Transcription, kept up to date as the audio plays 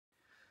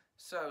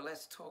So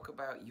let's talk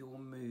about your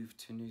move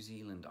to New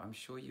Zealand. I'm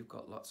sure you've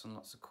got lots and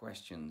lots of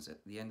questions.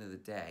 At the end of the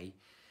day,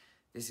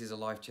 this is a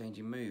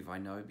life-changing move. I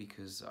know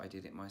because I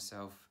did it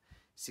myself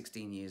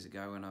 16 years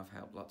ago and I've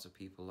helped lots of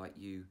people like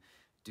you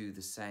do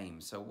the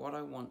same. So what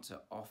I want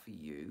to offer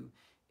you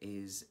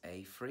is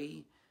a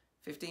free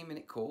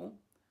 15-minute call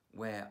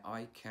where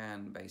I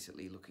can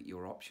basically look at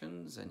your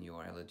options and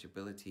your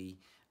eligibility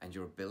and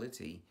your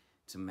ability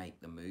to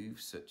make the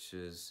move, such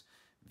as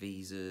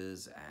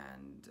visas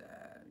and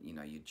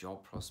your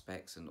job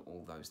prospects and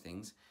all those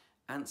things.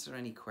 Answer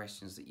any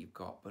questions that you've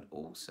got, but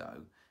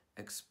also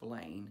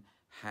explain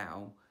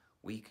how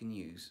we can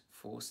use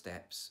 4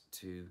 steps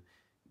to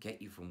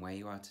get you from where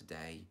you are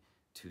today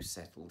to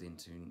settled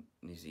into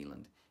New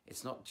Zealand.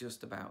 It's not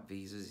just about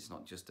visas, it's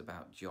not just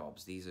about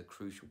jobs. These are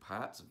crucial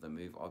parts of the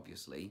move,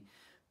 obviously,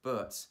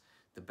 but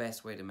the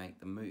best way to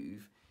make the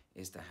move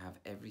is to have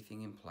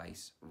everything in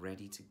place,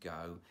 ready to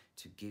go,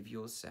 to give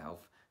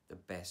yourself the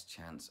best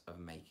chance of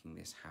making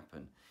this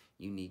happen.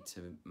 You need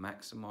to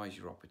maximize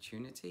your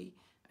opportunity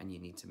and you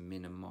need to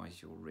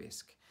minimize your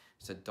risk.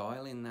 So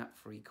dial in that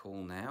free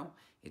call now.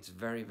 It's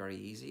very, very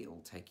easy. It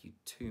will take you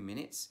 2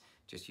 minutes.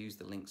 Just use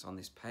the links on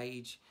this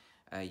page.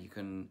 You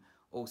can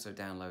also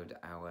download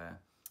our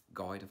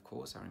guide, of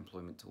course, our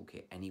employment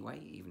toolkit anyway,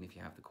 even if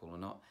you have the call or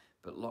not.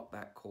 But lock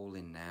that call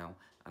in now,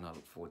 and I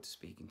look forward to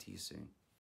speaking to you soon.